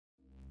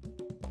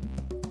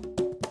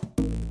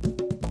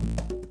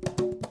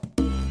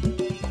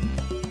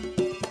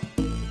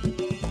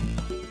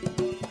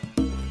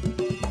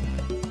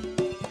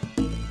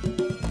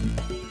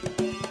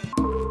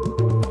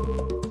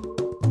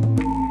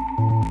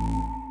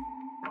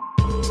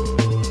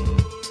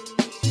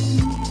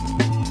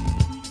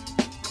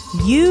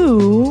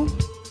You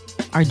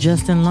are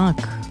just in luck.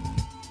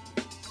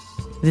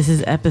 This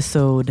is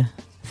episode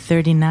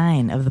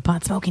 39 of the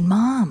Pot Smoking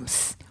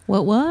Moms.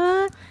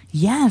 What?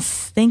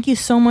 Yes. Thank you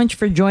so much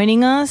for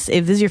joining us.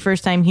 If this is your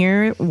first time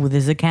here,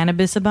 this is a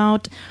cannabis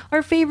about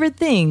our favorite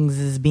things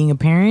is being a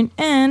parent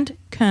and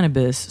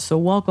cannabis. So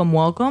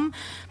welcome.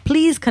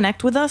 Please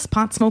connect with us,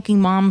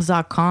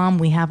 potsmokingmoms.com.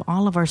 We have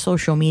all of our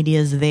social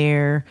medias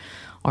there,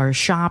 our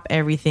shop,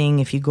 everything.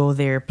 If you go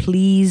there,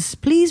 please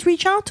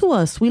reach out to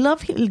us. We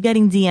love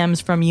getting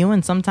DMs from you,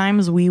 and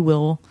sometimes we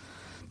will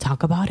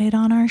talk about it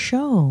on our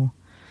show.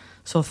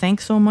 So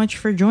thanks so much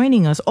for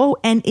joining us. Oh,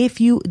 and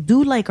if you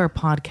do like our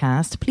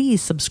podcast,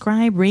 please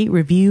subscribe, rate,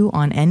 review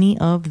on any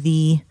of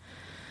the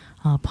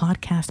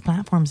podcast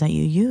platforms that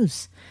you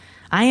use.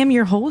 I am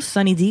your host,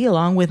 Sunny D,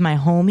 along with my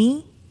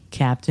homie,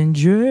 Captain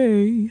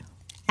J.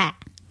 Ha.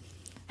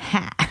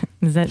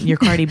 Is that your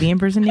Cardi B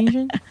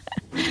impersonation?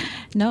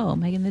 No,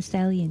 Megan Thee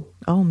Stallion.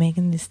 Oh,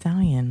 Megan Thee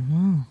Stallion.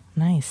 Oh,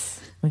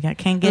 nice.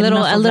 Can't get a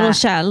little that.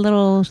 shot, a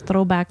little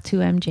throwback to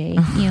MJ,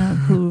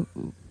 who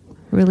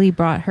really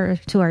brought her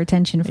to our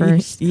attention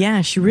first.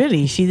 Yeah, she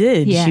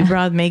did. Yeah. She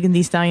brought Megan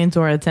Thee Stallion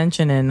to our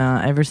attention, and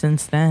ever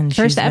since then, first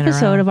she's been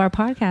episode around. of our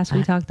podcast,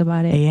 we talked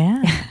about it.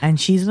 Yeah, and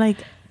she's like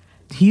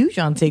huge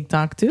on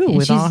TikTok too. Yeah,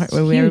 with all her,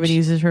 huge. everybody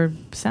uses her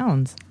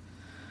sounds.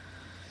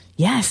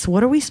 Yes.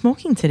 What are we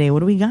smoking today? What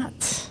do we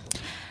got?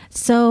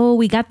 So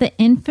we got the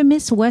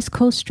infamous West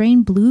Coast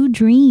strain Blue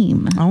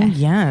Dream. Oh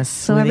yes.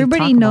 So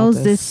everybody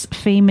knows this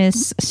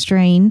famous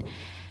strain.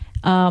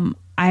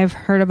 I've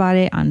heard about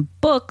it on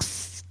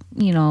books.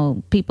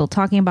 People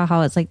talking about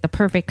how it's like the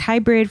perfect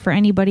hybrid for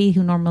anybody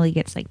who normally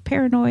gets like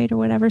paranoid or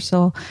whatever.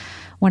 So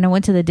when I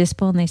went to the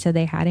dispo and they said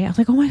they had it, I was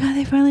like, oh my God,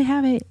 they finally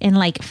have it in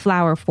like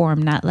flower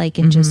form, not like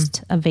in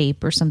just a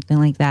vape or something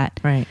like that.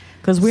 Right.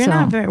 Because we're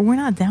not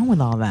down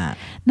with all that.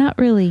 Not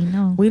really.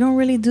 No. We don't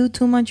really do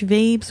too much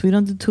vapes. We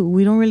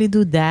don't really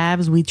do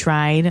dabs. We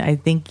tried. I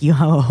think you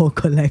have a whole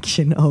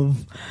collection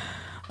of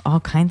all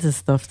kinds of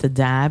stuff to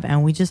dab,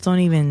 and we just don't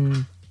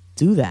even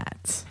do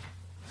that.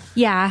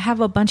 Yeah, I have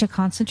a bunch of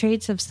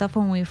concentrates of stuff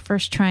when we were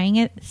first trying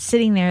it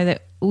sitting there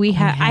that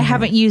I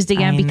haven't used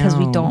again because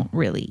we don't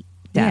really.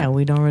 Yeah,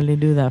 we don't really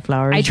do that.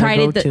 Flowers. I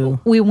tried it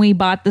when we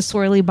bought the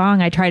swirly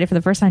bong. I tried it for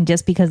the first time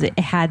just because it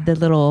had the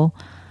little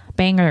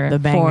banger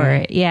for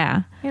it.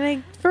 Yeah, you're like,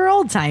 for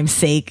old time's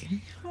sake,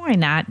 why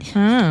not?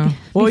 Oh.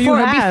 Well,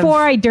 before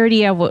I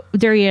dirty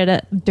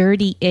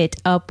it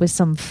up with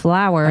some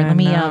flour, let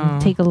me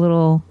take a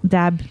little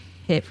dab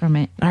hit from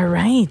it. All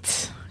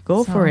right.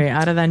 Go for it.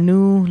 Out of that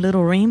new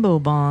little rainbow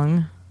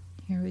bong.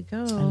 Here we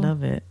go. I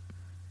love it.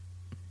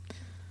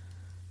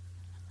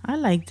 I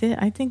liked it.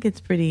 I think it's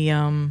pretty,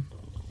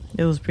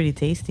 it was pretty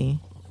tasty.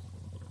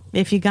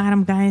 If you got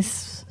them,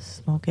 guys,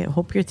 smoke it.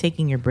 Hope you're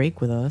taking your break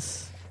with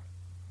us.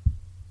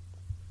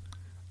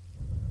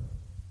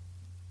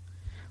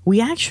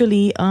 We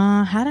actually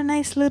had a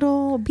nice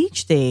little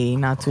beach day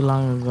not too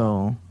long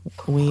ago.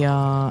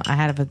 I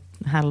had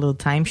a little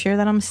timeshare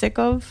that I'm sick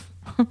of.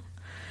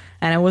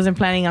 And I wasn't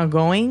planning on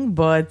going,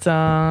 but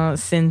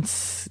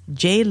since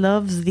Jay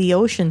loves the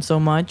ocean so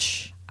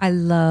much. I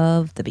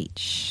love the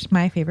beach.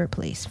 My favorite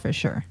place for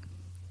sure.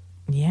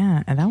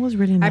 Yeah, and that was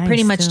really nice. I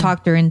pretty much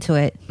talked her into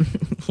it.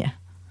 Yeah.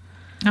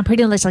 I'm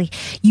pretty much like,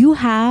 you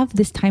have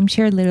this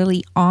timeshare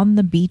literally on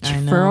the beach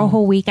for a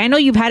whole week. I know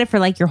you've had it for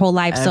like your whole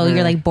life, so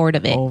you're like bored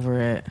of it. Over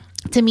it.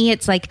 To me,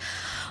 it's like,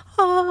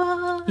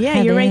 yeah,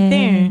 heaven. You're right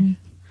there.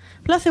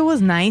 Plus, it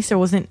was nice. There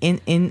wasn't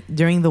in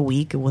during the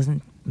week. It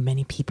wasn't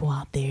many people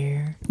out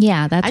there.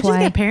 Yeah, that's why. I just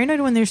get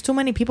paranoid when there's too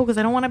many people because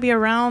I don't want to be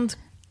around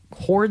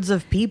hordes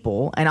of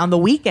people. And on the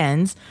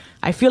weekends,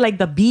 I feel like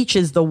the beach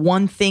is the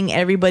one thing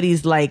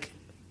everybody's like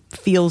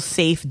feels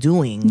safe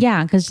doing.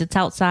 Yeah, because it's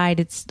outside,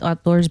 it's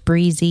outdoors,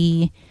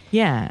 breezy.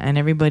 Yeah, and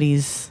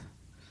everybody's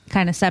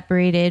kind of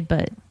separated,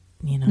 but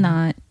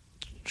not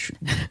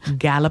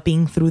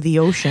galloping through the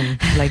ocean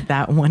like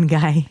that one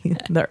guy,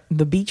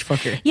 the beach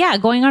fucker. Yeah,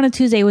 going on a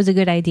Tuesday was a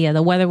good idea.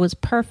 The weather was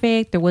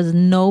perfect. There was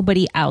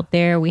nobody out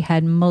there. We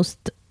had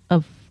most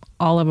of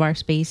all of our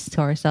space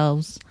to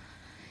ourselves.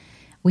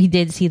 We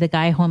did see the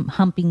guy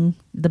humping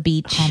the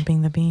beach.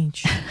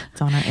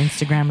 It's on our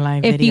Instagram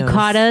live videos. If you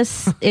caught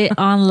us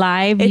on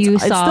live, you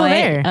saw it's still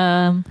it.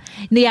 There.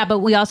 Yeah, but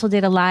we also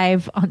did a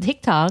live on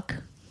TikTok.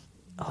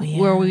 Oh,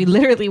 yeah. Where we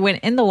literally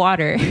went in the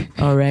water.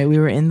 All right. We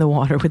were in the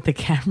water with the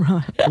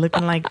camera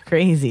looking like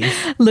crazies.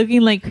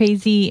 Looking like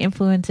crazy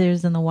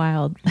influencers in the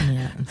wild.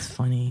 Yeah, it's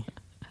funny.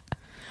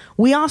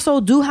 We also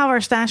do have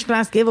our Stash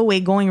Glass giveaway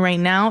going right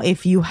now.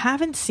 If you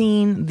haven't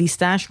seen the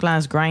Stash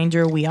Glass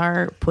grinder, we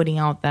are putting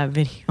out that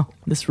video,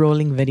 this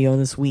rolling video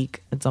this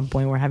week. At some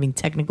point, we're having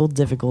technical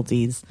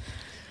difficulties.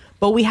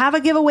 But we have a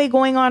giveaway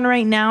going on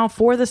right now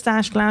for the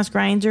Stash Glass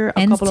grinder.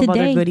 A couple of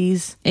other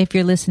goodies. If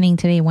you're listening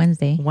today,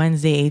 Wednesday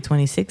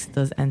 8/26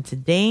 does end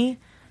today,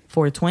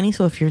 4/20.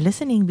 So if you're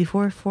listening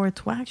before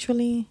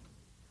 4/20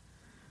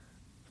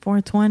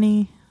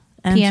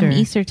 p.m.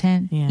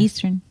 Eastern. Yeah.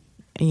 Eastern.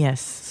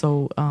 Yes.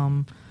 So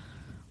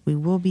we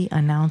will be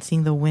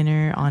announcing the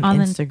winner on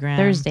Instagram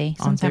Thursday,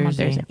 sometime on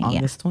Thursday,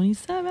 August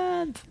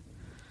 27th.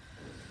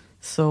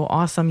 So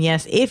awesome.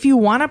 Yes. If you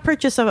want to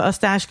purchase a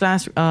Stash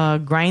Glass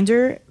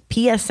grinder,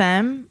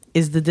 PSM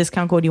is the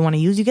discount code you want to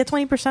use. You get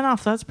 20%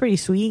 off. So that's pretty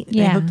sweet.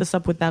 Yeah. They hooked us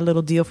up with that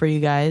little deal for you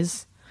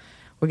guys.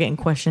 We're getting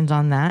questions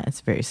on that.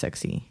 It's very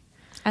sexy.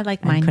 I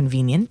like And mine.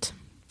 convenient.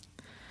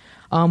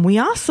 We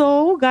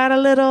also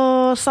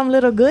got some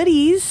little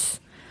goodies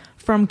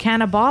from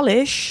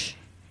Cannabolish.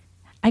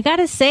 I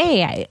gotta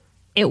say,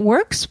 it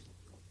works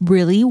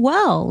really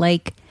well.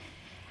 Like,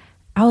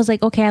 I was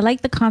like, okay, I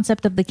like the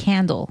concept of the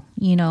candle,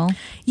 you know?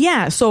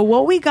 Yeah, so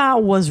what we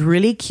got was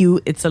really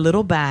cute. It's a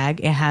little bag.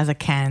 It has a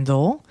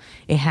candle.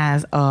 It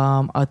has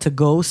a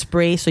to-go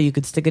spray, so you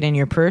could stick it in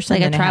your purse.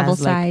 Like and a then travel it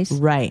has size.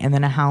 Right, and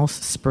then a house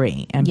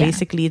spray. And Yeah.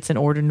 basically, it's an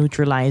odor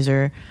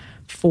neutralizer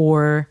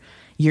for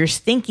your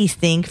stinky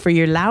stink, for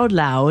your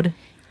loud.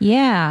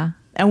 Yeah.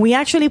 And we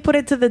actually put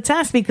it to the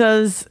test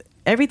because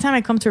every time I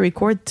come to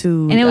record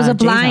to And it was a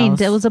Jay's blind,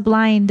 house- it was a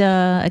blind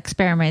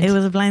experiment. It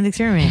was a blind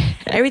experiment.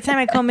 Every time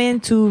I come in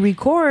to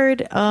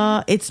record,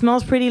 it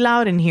smells pretty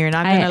loud in here.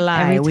 Not gonna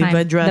lie, every we've time.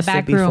 addressed The it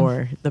back room.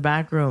 before. The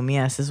back room,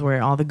 yes, is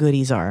where all the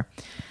goodies are.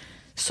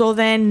 So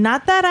then,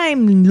 not that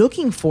I'm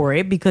looking for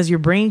it because your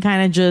brain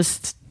kind of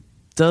just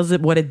does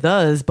it what it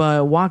does.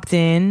 But walked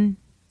in,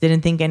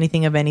 didn't think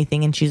anything of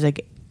anything, and she's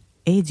like,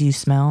 "Hey, do you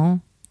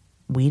smell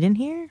weed in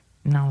here?"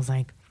 And I was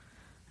like,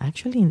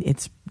 "Actually,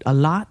 it's a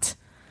lot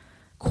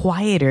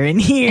quieter in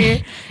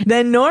here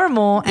than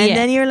normal." And Yeah.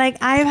 then you're like,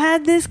 "I've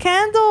had this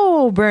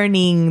candle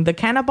burning, the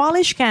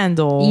Cannabolish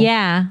candle."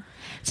 Yeah.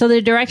 So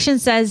the direction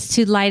says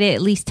to light it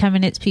at least 10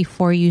 minutes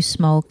before you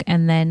smoke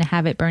and then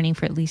have it burning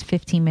for at least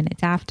 15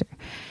 minutes after.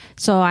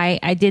 So I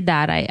did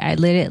that. I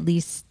lit it at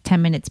least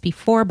 10 minutes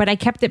before, but I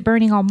kept it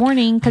burning all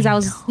morning because I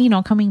was,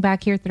 coming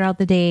back here throughout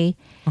the day.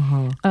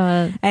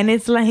 And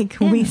it's like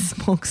we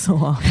smoke so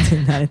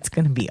often that it's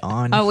going to be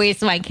on. Oh,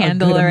 waste my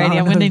candle good already.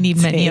 I'm amount going to of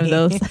need many of day.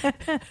 those.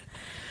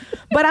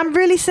 But I'm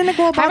really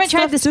cynical about I haven't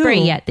tried the stuff, spray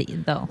too. yet,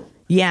 though.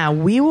 Yeah,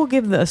 we will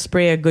give the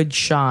spray a good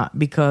shot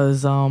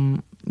because,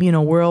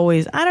 we're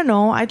always, I don't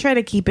know, I try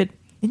to keep it,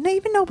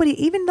 even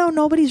though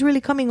nobody's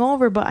really coming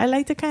over, but I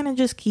like to kind of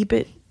just keep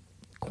it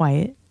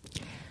quiet.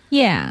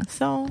 Yeah.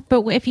 So,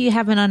 But if you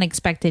have an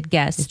unexpected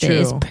guest that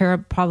is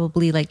True.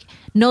 probably like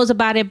knows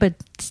about it, but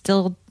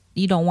still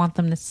you don't want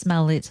them to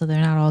smell it so they're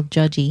not all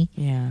judgy.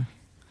 yeah.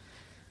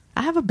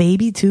 I have a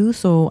baby too,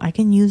 so I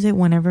can use it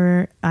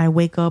whenever I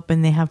wake up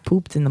and they have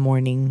pooped in the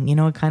morning.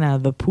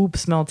 The poop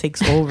smell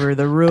takes over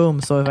the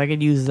room. So if I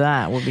could use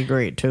that, would be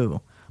great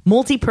too.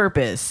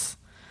 Multi-purpose.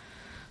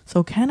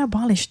 So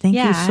Cannabolish, thank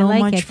you Yeah, so I like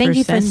much it. Thank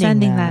you for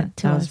sending that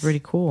to That us. was pretty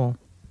cool.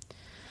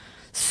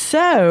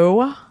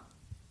 So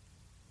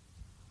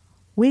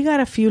we got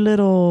a few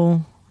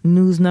little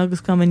news nuggets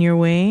coming your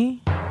way.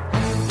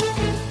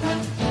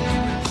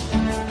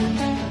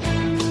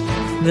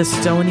 The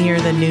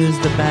stonier the news,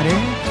 the better.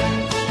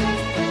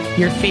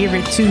 Your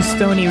favorite two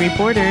stony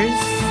reporters,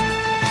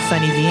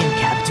 Sunny D and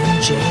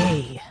Captain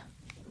J.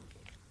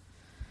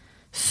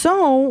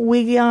 So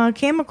we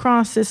came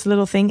across this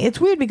little thing. It's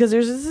weird because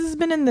this has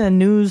been in the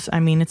news. I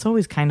mean, it's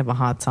always kind of a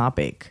hot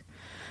topic.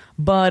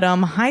 But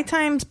High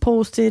Times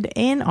posted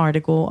an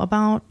article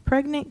about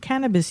pregnant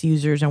cannabis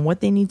users and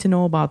what they need to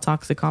know about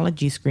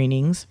toxicology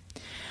screenings.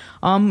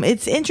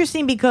 It's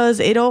interesting because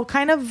it'll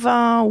kind of,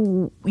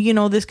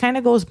 this kind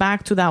of goes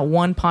back to that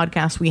one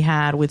podcast we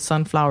had with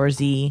Sunflower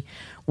Z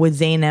with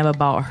Zainab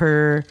about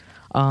her,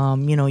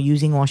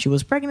 using while she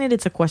was pregnant.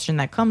 It's a question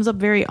that comes up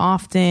very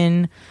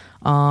often,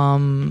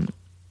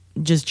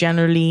 just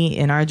generally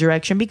in our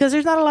direction because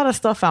there's not a lot of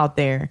stuff out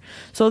there.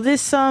 So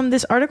this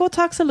article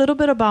talks a little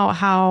bit about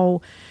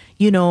how,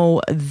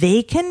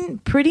 they can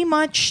pretty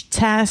much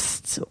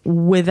test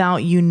without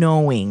you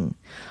knowing.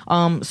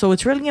 So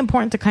it's really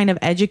important to kind of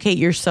educate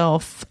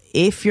yourself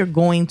if you're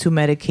going to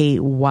medicate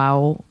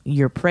while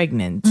you're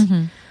pregnant.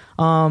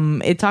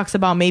 It talks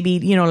about maybe,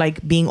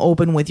 like being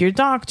open with your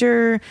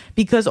doctor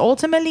because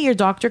ultimately your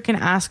doctor can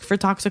ask for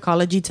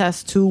toxicology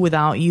tests too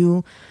without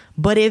you.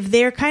 But if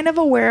they're kind of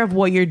aware of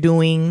what you're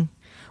doing,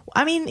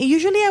 I mean,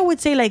 usually I would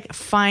say like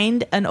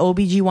find an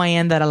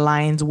OBGYN that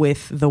aligns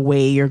with the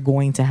way you're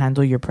going to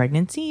handle your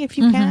pregnancy if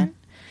you can.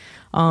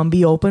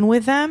 Be open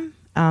with them.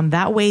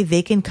 That way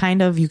you can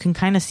kind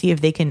of see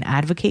if they can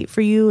advocate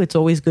for you. It's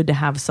always good to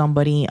have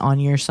somebody on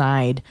your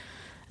side.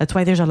 That's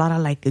why there's a lot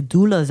of like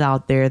doulas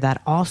out there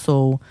that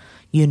also,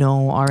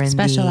 are in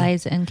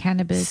Specialize in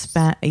cannabis.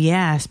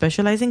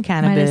 specialize in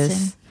cannabis.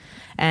 Medicine.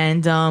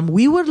 And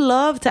we would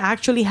love to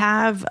actually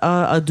have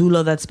a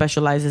doula that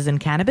specializes in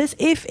cannabis.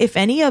 If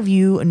any of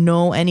you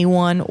know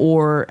anyone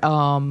or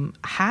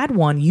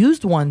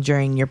used one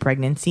during your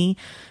pregnancy,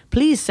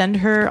 please send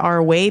her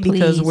our way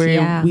because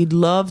we'd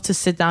love to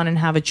sit down and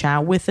have a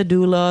chat with a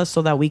doula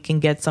so that we can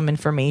get some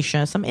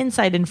information, some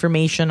inside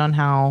information on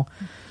how,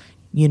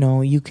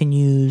 you can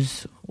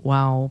use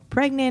while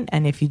pregnant.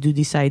 And if you do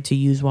decide to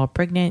use while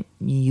pregnant,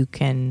 you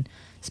can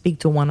speak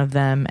to one of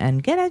them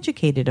and get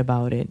educated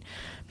about it.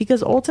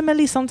 Because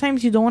ultimately,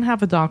 sometimes you don't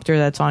have a doctor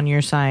that's on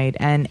your side.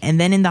 And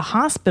then in the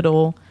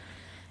hospital,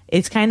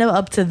 it's kind of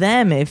up to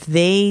them. If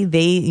they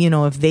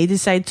if they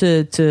decide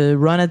to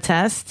run a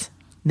test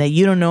that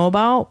you don't know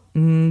about,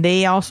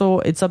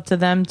 it's up to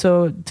them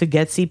to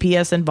get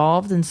CPS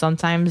involved. And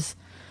sometimes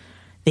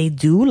they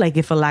do. Like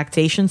if a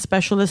lactation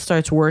specialist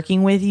starts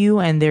working with you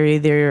and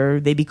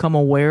they become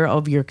aware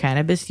of your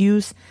cannabis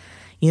use,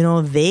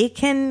 they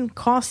can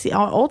call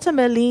CPS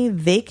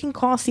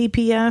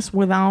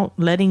without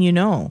letting you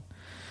know.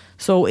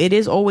 So it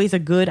is always a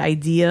good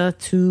idea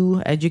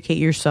to educate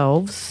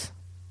yourselves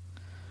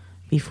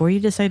before you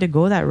decide to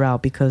go that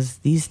route, because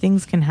these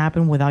things can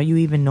happen without you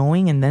even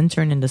knowing and then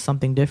turn into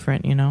something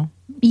different,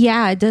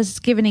 Yeah, it does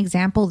give an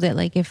example that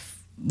like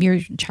if your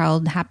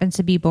child happens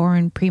to be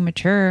born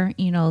premature,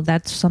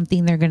 that's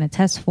something they're going to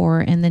test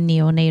for in the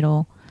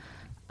neonatal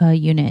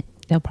unit.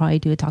 They'll probably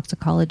do a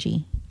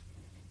toxicology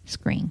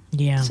screen.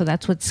 Yeah. So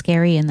that's what's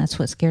scary, and that's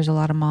what scares a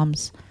lot of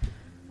moms.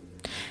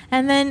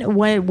 And then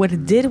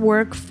what did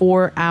work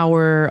for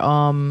our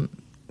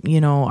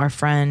our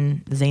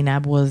friend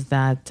Zainab was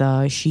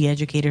that she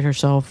educated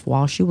herself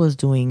while she was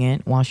doing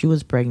it, while she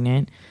was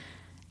pregnant.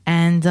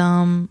 And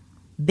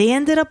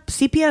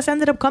CPS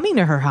ended up coming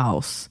to her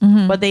house,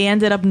 but they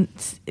ended up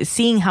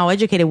seeing how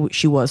educated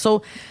she was.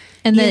 So,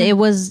 and then it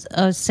was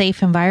a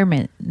safe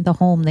environment. The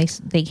home,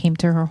 they came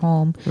to her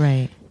home.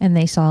 Right. And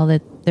they saw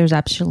that there's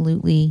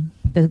absolutely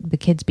the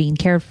kids being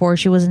cared for.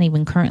 She wasn't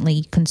even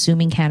currently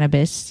consuming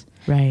cannabis.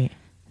 Right.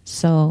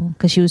 So,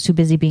 because she was too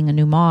busy being a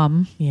new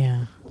mom.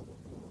 Yeah.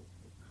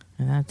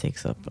 And that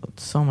takes up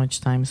so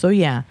much time. So,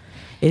 yeah.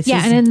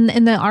 And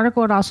in the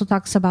article, it also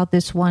talks about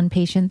this one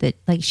patient that,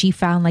 like, she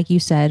found, like you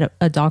said,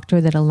 a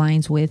doctor that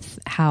aligns with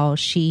how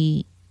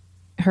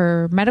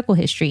her medical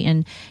history.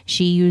 And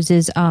she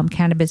uses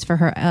cannabis for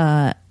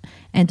her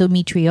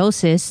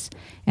endometriosis.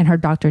 And her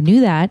doctor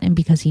knew that. And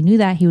because he knew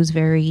that, he was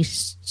very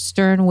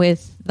stern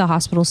with the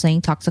hospital,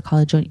 saying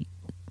toxicology,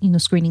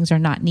 screenings are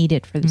not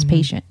needed for this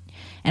patient.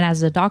 And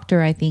as a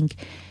doctor, I think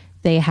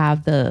they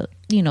have the,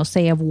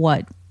 say of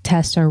what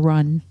tests are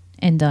run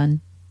and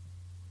done.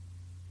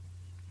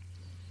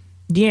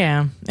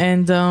 Yeah.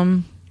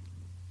 And,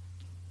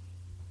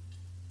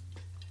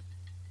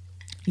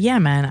 yeah,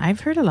 man,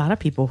 I've heard a lot of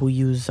people who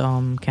use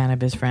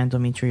cannabis for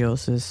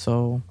endometriosis.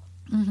 So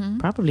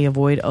probably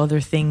avoid other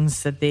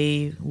things that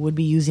they would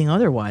be using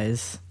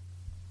otherwise.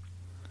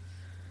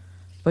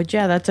 But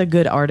yeah, that's a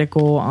good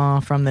article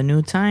from the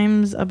New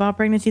Times about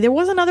pregnancy. There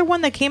was another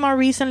one that came out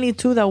recently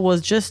too that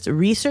was just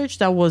research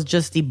that was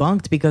just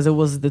debunked because it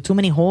was too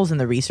many holes in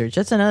the research.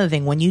 That's another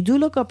thing. When you do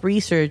look up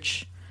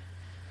research,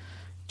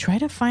 try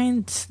to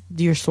find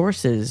your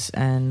sources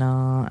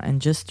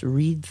and just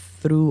read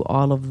through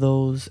all of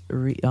those,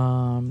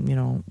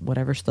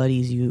 whatever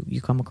studies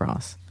you come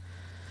across.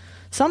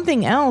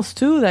 Something else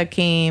too that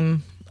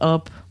came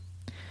up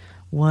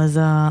was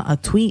a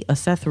tweet, a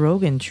Seth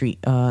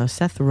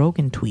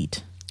Rogen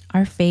tweet.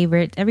 Our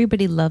favorite.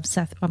 Everybody loves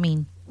Seth. I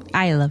mean,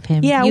 I love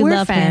him. Yeah,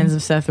 we're fans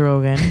of Seth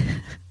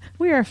Rogen.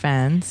 We are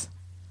fans.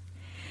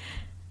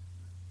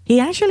 He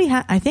actually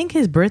I think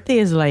his birthday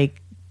is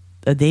like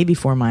a day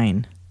before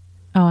mine.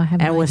 Oh, I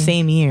haven't. And it was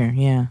same year.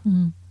 Yeah,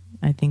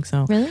 I think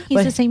so. Really?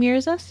 He's the same year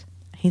as us?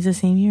 He's the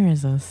same year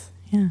as us.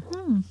 Yeah.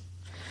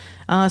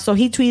 So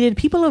he tweeted,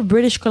 "People of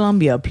British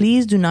Columbia,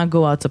 please do not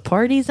go out to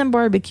parties and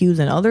barbecues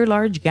and other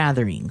large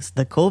gatherings.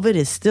 The COVID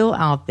is still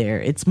out there.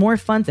 It's more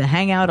fun to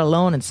hang out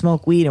alone and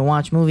smoke weed and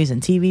watch movies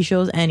and TV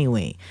shows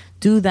anyway.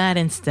 Do that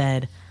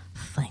instead.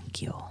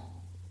 Thank you."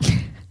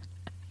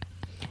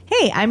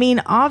 Hey, I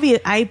mean,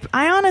 I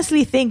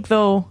honestly think,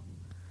 though,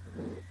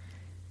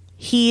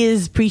 he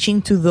is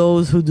preaching to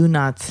those who do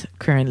not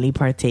currently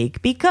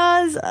partake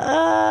because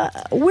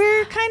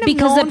we're kind of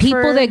because the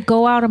people that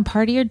go out and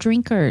party are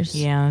drinkers.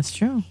 Yeah, that's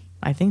true.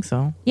 I think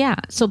so. Yeah,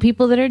 so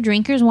people that are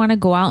drinkers want to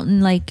go out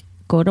and like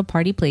go to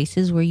party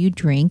places where you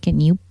drink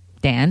and you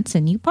dance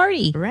and you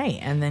party. Right,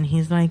 and then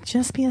he's like,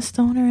 just be a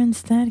stoner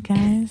instead,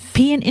 guys.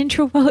 Be an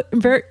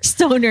introvert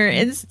stoner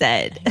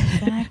instead.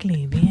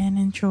 Exactly, be an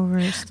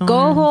introvert stoner.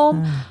 Go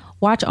home,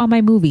 watch all my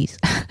movies.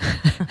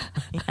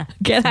 Yeah.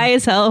 Get high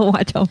as hell and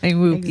watch all my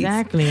movies.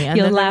 Exactly. And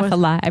you'll laugh a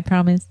lot, I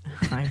promise.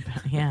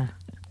 Yeah,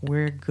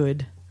 we're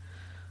good.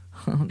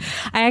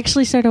 I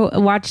actually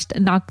watched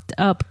Knocked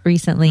Up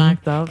recently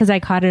because I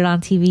caught it on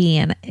TV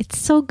and it's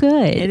so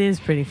good. It is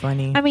pretty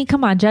funny. I mean,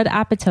 come on, Judd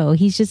Apatow,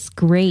 he's just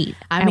great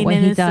at what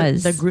he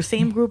does. The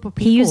same group of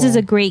people. He uses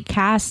a great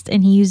cast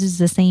and he uses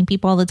the same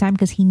people all the time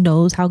because he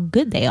knows how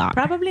good they are.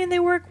 Probably, and they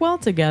work well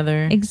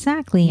together.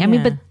 Exactly. Yeah. I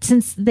mean, but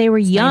since they were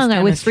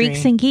young, with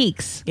Freaks and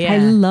Geeks, I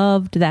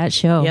loved that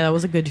show. Yeah, that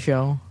was a good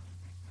show.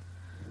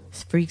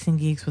 Freaks and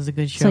Geeks was a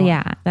good show. So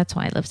yeah, that's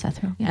why I love Seth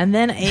Rogen. And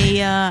then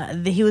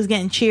he was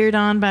getting cheered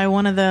on by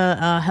one of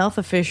the health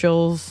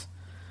officials,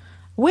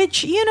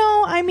 which,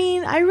 I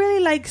mean, I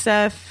really like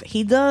Seth.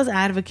 He does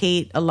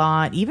advocate a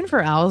lot, even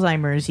for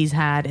Alzheimer's. He's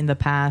had in the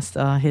past,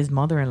 his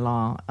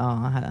mother-in-law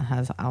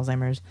has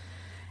Alzheimer's.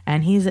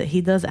 And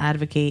he does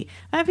advocate.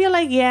 I feel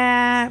like,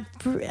 yeah,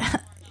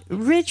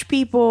 rich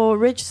people,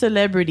 rich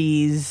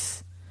celebrities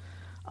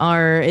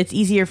it's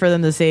easier for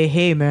them to say,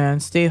 hey man,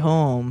 stay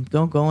home,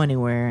 don't go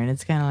anywhere. And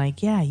it's kind of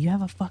like, yeah, you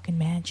have a fucking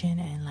mansion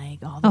and like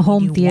all the a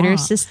home you theater want.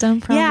 system,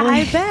 probably.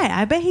 Yeah,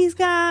 I bet he's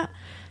got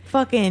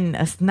fucking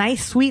a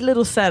nice sweet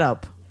little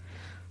setup.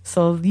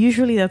 So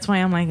usually that's why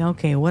I'm like,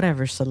 okay,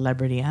 whatever,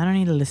 celebrity, I don't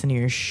need to listen to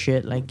your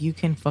shit. Like, you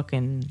can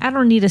fucking, I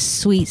don't need a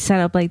sweet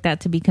setup like that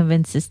to be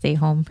convinced to stay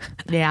home.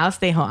 yeah, I'll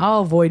stay home,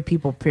 I'll avoid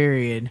people,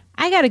 period.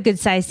 I got a good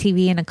sized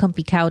TV and a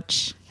comfy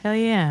couch. Hell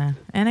yeah.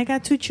 And I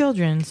got 2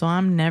 children, so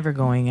I'm never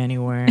going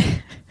anywhere.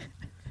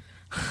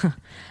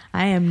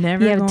 I am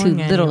never You have going 2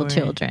 anywhere. little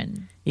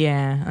children.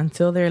 Yeah,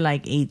 until they're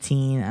like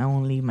 18, I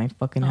won't leave my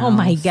fucking house. Oh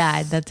my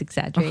God, that's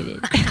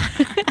exaggerated.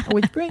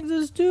 Which brings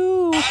us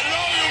to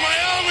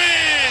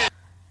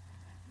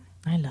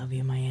I love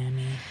you,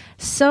 Miami.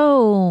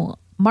 So,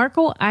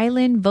 Marco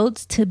Island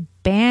votes to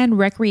ban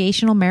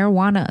recreational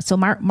marijuana. So,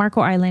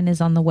 Marco Island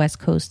is on the west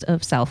coast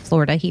of South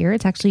Florida here.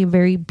 It's actually a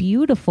very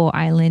beautiful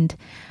island,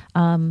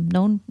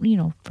 known,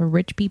 for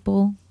rich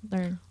people.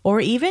 Or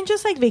even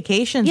just like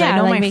vacations. Yeah, I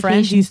know like my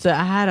friends vacations.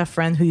 I had a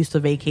friend who used to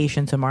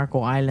vacation to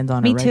Marco Island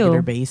on Me a regular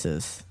too.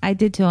 basis. I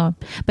did too.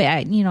 But,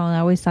 I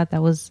always thought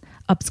that was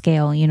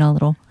upscale,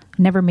 little.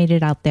 Never made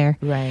it out there.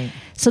 Right.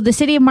 So the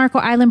city of Marco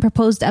Island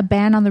proposed a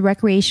ban on the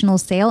recreational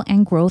sale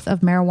and growth of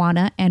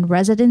marijuana, and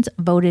residents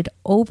voted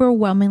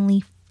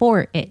overwhelmingly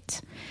for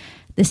it.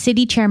 The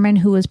city chairman,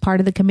 who was part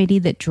of the committee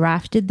that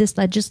drafted this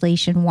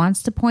legislation,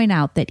 wants to point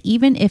out that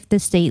even if the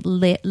state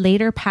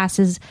later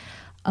passes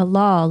a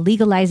law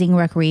legalizing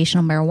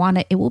recreational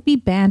marijuana, it will be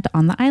banned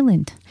on the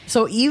island.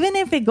 So even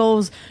if it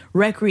goes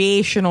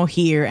recreational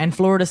here and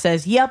Florida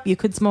says, yep, you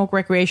could smoke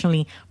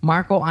recreationally,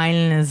 Marco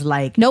Island is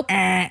like, Nope.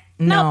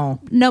 No.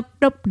 Nope.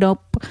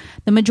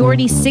 The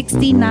majority,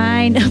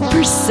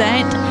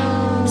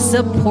 69%,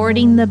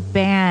 supporting the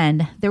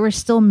ban. There were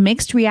still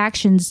mixed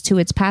reactions to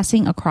its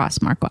passing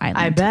across Marco Island.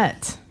 I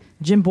bet.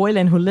 Jim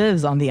Boylan, who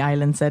lives on the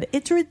island, said,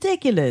 it's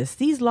ridiculous.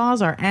 These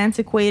laws are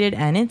antiquated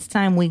and it's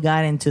time we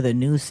got into the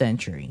new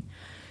century.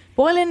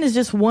 Boylan is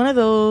just one of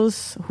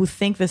those who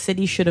think the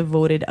city should have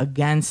voted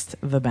against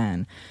the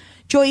ban.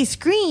 Joyce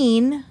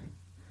Green,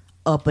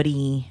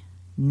 uppity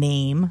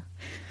name.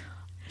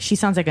 She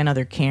sounds like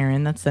another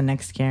Karen. That's the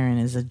next Karen,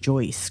 is a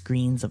Joyce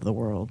Greens of the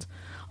world.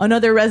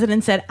 Another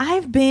resident said,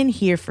 I've been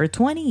here for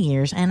 20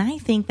 years and I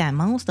think that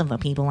most of the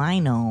people I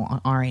know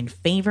are in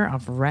favor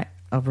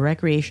of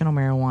recreational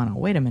marijuana.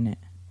 Wait a minute.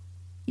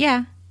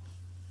 Yeah.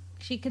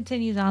 She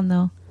continues on,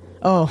 though.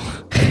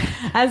 Oh.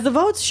 As the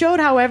votes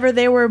showed, however,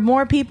 there were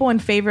more people in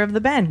favor of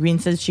the ban. Green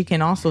says she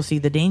can also see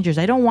the dangers.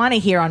 I don't want to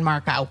hear on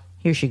Marco.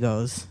 Here she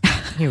goes.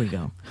 Here we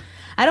go.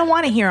 I don't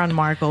want to hear on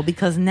Marco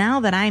because now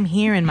that I'm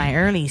here in my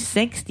early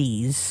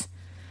 60s,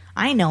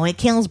 I know it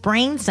kills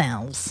brain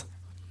cells.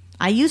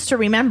 I used to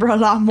remember a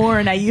lot more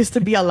and I used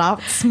to be a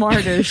lot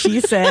smarter,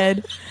 she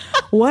said.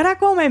 What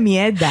come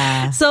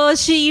mierda? So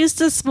she used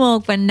to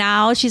smoke, but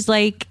now she's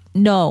like,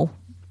 no,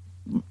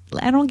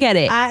 I don't get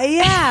it.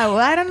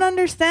 I don't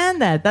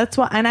understand that. That's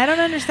why. And I don't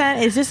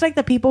understand. It's just like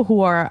the people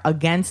who are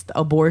against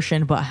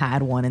abortion but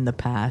had one in the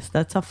past.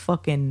 That's a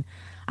fucking...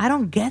 I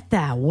don't get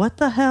that. What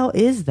the hell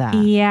is that?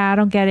 Yeah, I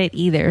don't get it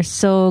either.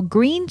 So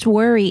Green's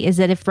worry is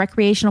that if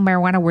recreational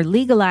marijuana were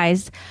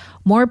legalized,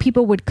 more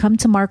people would come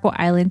to Marco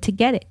Island to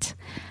get it.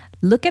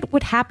 Look at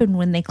what happened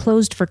when they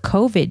closed for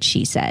COVID,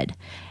 she said.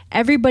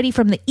 Everybody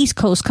from the East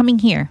Coast coming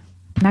here.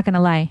 Not going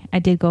to lie. I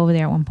did go over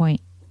there at one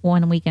point.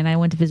 One weekend, I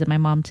went to visit my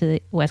mom to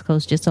the West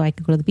Coast just so I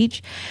could go to the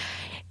beach.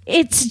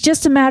 It's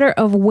just a matter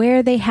of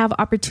where they have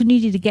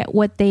opportunity to get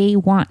what they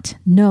want.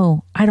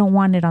 No, I don't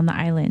want it on the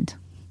island.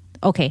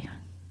 Okay.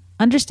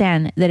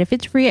 Understand that if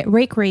it's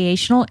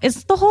recreational,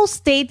 it's the whole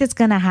state that's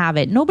going to have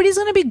it. Nobody's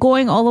going to be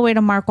going all the way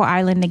to Marco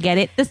Island to get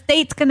it. The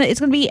state's going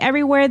to be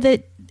everywhere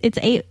that it's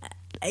a...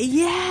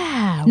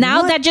 Yeah.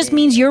 Now that just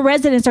means your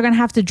residents are going to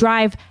have to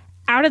drive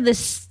out of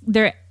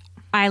their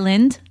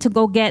island to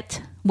go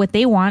get what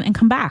they want and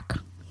come back.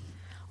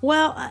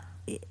 Well,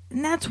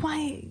 that's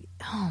why...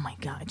 Oh my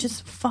God.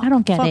 Just fuck, I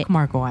don't get fuck it.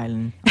 Marco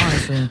Island.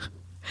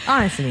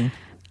 Honestly.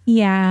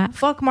 Yeah.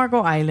 Fuck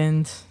Marco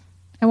Island.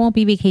 I won't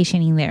be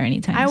vacationing there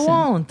anytime I soon.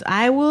 won't.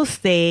 I will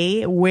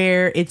stay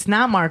where it's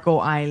not Marco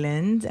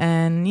Island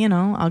and,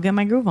 I'll get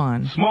my groove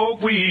on.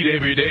 Smoke weed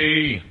every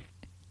day.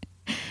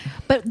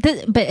 But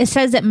it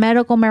says that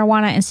medical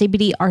marijuana and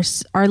CBD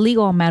are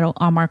legal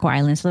on Marco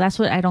Island. So that's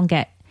what I don't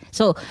get.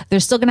 So they're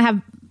still going to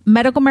have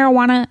medical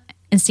marijuana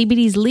and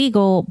CBD is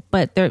legal,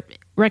 but they're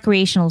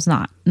recreational is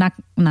not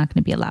going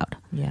to be allowed.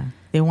 Yeah.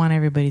 They want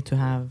everybody to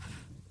have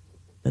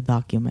the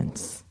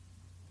documents.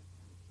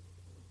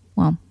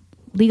 Well,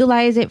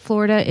 legalize it.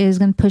 Florida is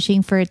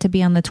pushing for it to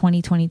be on the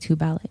 2022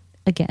 ballot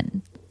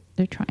again.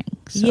 They're trying.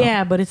 So.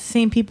 Yeah, but it's the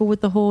same people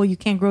with the whole you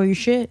can't grow your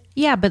shit.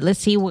 Yeah, but let's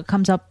see what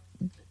comes up.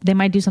 They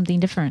might do something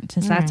different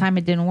since that time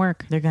it didn't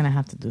work. They're going to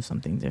have to do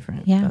something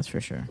different. Yeah. That's for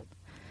sure.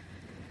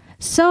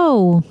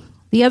 So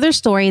the other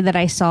story that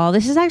I saw,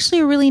 this is actually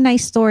a really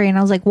nice story. And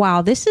I was like,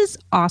 wow, this is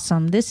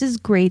awesome. This is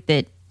great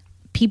that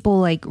people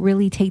like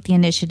really take the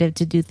initiative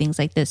to do things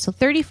like this. So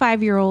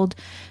 35-year-old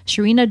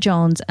Sharina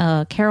Jones,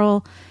 a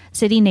Carroll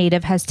City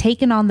native, has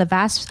taken on the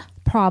vast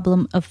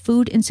problem of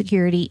food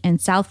insecurity in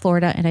South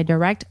Florida in a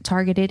direct,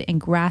 targeted,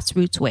 and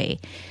grassroots way.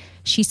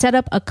 She set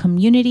up a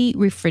community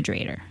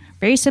refrigerator.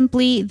 Very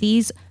simply,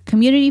 these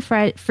community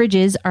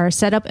fridges are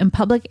set up in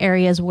public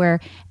areas where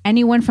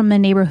anyone from the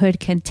neighborhood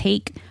can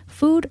take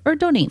food or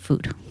donate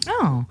food.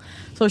 Oh,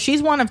 so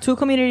she's one of 2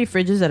 community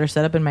fridges that are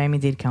set up in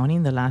Miami-Dade County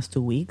in the last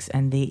 2 weeks,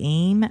 and they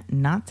aim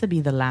not to be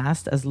the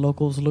last as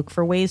locals look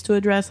for ways to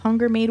address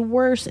hunger made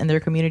worse in their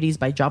communities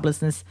by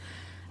joblessness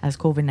as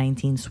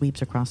COVID-19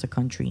 sweeps across the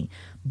country.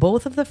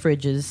 Both of the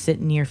fridges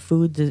sit near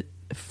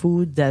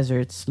food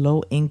deserts,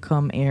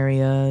 low-income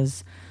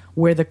areas,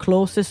 where the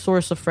closest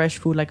source of fresh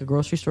food, like a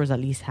grocery store, is at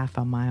least half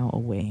a mile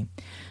away.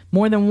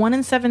 More than 1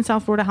 in 7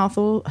 South Florida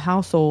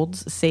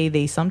households say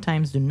they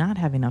sometimes do not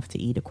have enough to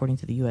eat, according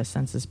to the U.S.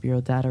 Census Bureau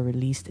data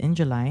released in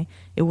July.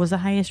 It was the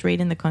highest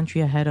rate in the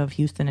country, ahead of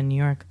Houston and New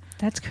York.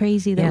 That's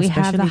crazy that we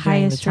have the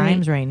highest rate. The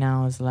times right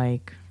now is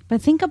like...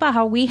 But think about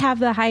how we have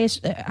the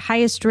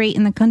highest rate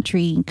in the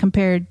country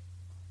compared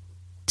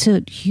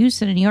to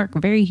Houston and New York,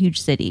 very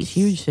huge cities.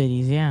 Huge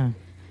cities, yeah.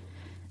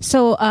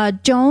 So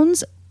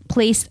Jones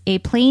placed a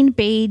plain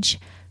beige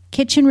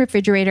kitchen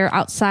refrigerator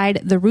outside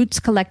the Roots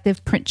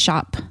Collective print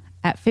shop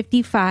at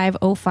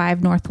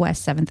 5505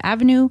 Northwest 7th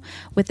Avenue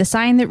with a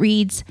sign that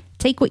reads,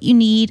 "Take what you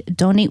need,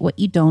 donate what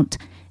you don't,"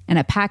 and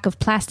a pack of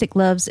plastic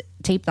gloves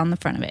taped on the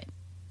front of it.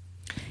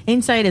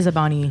 Inside is a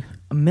bounty: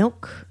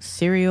 milk,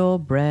 cereal,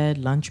 bread,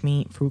 lunch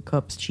meat, fruit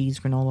cups, cheese,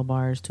 granola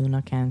bars,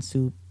 tuna, canned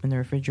soup in the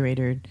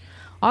refrigerator.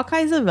 All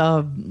kinds of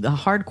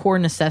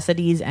hardcore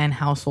necessities and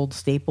household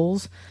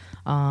staples.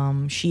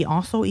 She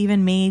also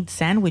even made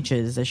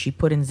sandwiches that she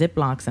put in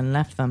Ziplocs and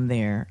left them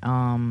there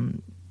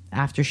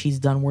after she's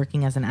done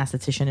working as an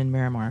esthetician in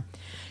Miramar.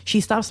 She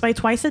stops by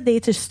twice a day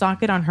to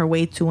stock it on her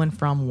way to and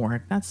from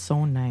work. That's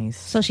so nice.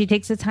 So she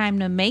takes the time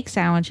to make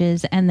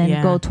sandwiches and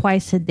then go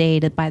twice a day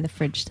to buy the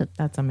fridge to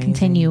That's amazing.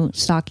 Continue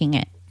stocking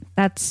it.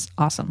 That's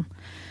awesome.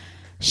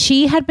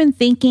 She had been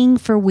thinking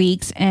for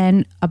weeks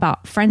and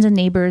about friends and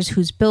neighbors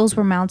whose bills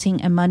were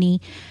mounting and money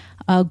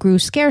grew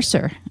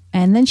scarcer.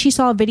 And then she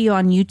saw a video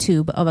on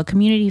YouTube of a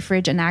community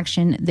fridge in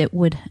action that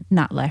would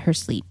not let her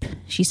sleep.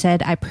 She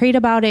said, "I prayed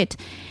about it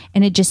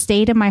and it just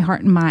stayed in my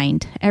heart and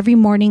mind. Every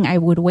morning I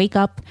would wake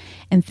up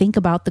and think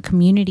about the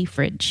community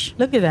fridge."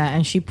 Look at that.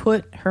 And she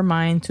put her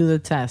mind to the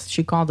test.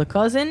 She called a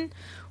cousin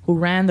who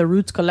ran the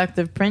Roots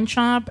Collective print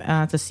shop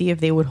to see if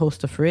they would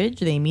host a fridge.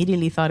 They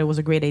immediately thought it was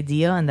a great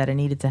idea and that it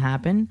needed to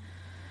happen.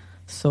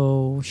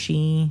 So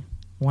she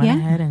went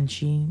ahead and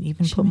she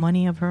even put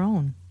money of her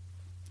own.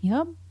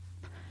 Yep.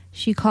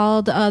 She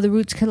called the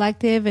Roots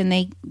Collective and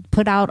they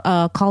put out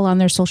a call on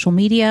their social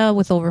media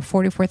with over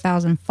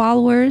 44,000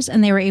 followers,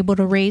 and they were able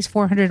to raise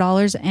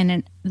 $400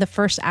 in the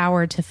first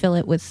hour to fill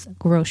it with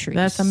groceries.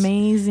 That's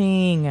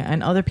amazing.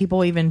 And other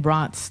people even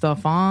brought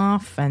stuff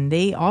off, and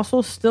they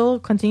also still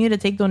continue to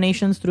take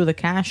donations through the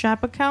Cash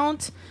App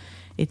account.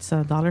 It's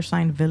a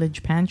 $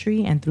 Village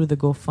Pantry, and through the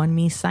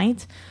GoFundMe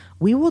site.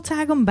 We will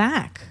tag them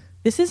back.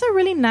 This is a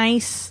really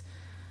nice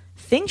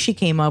thing she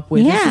came up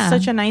with. This is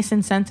such a nice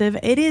incentive.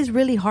 It is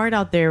really hard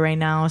out there right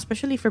now,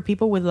 especially for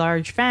people with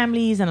large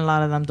families, and a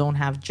lot of them don't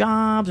have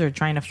jobs or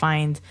trying to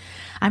find,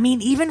 I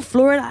mean, even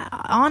Florida,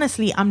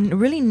 honestly, I'm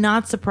really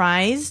not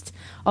surprised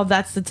of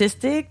that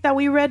statistic that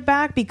we read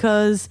back,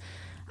 because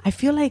I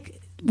feel like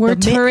we're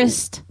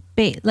tourist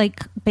based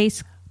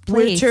place.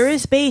 We're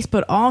tourist based,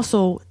 but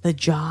also the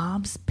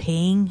jobs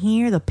paying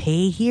here, the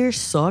pay here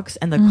sucks,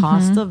 and the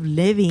cost of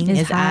living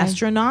is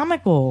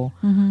astronomical.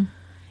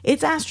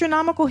 It's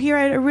astronomical here.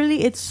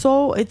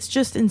 It's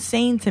just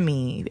insane to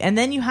me. And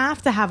then you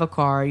have to have a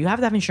car. You have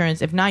to have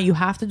insurance. If not, you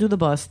have to do the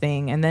bus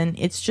thing. And then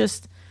it's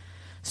just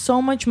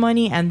so much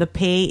money, and the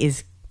pay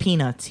is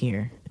peanuts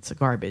here. It's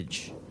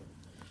garbage.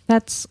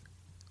 That's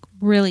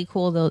really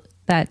cool, though,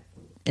 that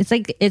it's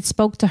like it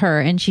spoke to her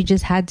and she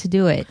just had to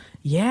do it.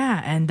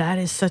 Yeah, and that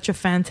is such a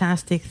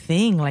fantastic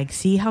thing. Like,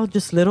 see how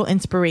just little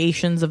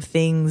inspirations of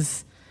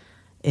things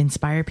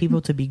inspire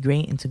people to be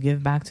great and to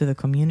give back to the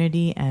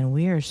community. And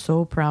we are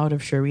so proud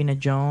of Sharina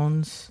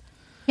Jones.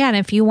 Yeah, and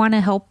if you want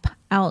to help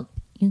out,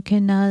 you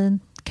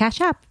can Cash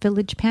App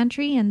Village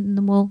Pantry,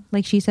 and we'll,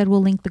 like she said,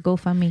 we'll link the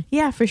GoFundMe.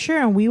 Yeah, for sure.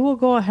 And we will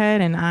go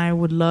ahead, and I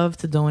would love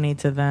to donate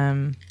to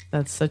them.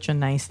 That's such a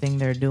nice thing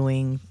they're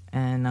doing.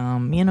 And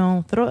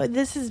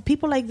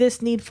people like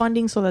this need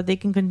funding so that they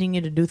can continue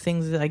to do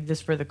things like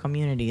this for the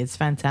community. It's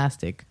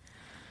fantastic.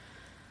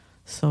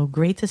 So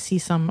great to see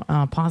some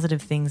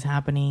positive things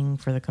happening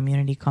for the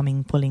community,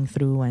 pulling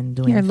through and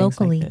doing things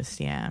locally like this.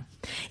 Yeah.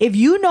 If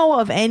you know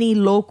of any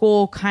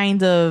local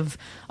kind of,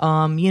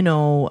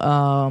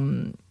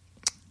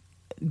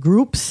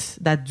 groups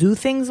that do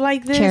things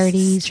like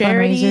this,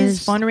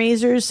 charities,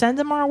 fundraisers, send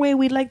them our way.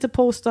 We'd like to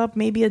post up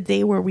maybe a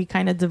day where we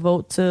kind of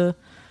devote to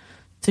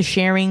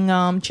sharing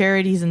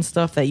charities and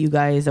stuff that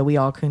we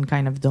all can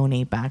kind of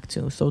donate back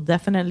to. So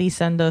definitely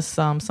send us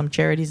some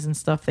charities and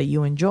stuff that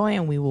you enjoy,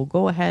 and we will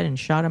go ahead and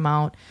shout them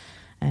out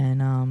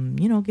and,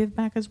 give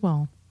back as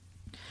well.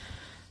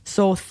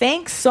 So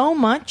thanks so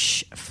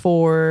much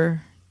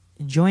for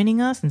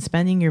joining us and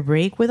spending your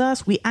break with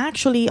us. We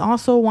actually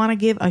also want to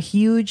give a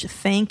huge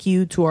thank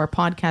you to our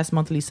podcast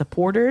monthly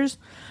supporters,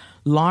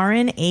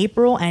 Lauren,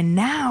 April, and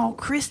now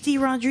Christy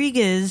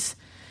Rodriguez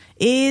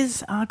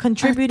is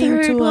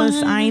contributing to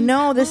us. I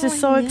know this is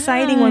so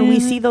exciting when we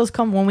see those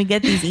when we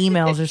get these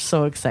emails. They're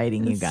so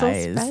exciting, you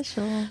guys. So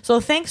special. So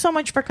thanks so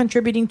much for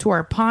contributing to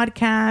our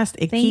podcast.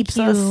 It keeps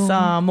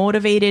us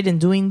motivated in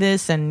doing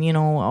this, and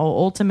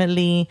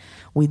ultimately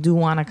we do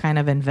want to kind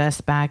of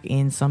invest back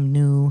in some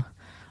new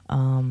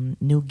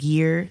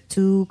gear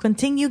to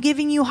continue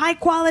giving you high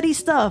quality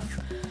stuff.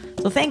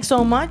 So thanks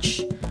so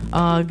much.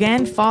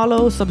 Again,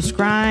 follow,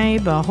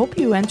 subscribe. Hope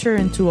you enter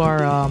into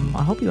our.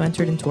 I hope you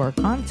entered into our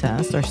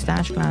contest, our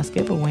Stash Class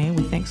giveaway.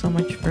 We thanks so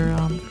much for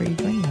you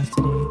joining.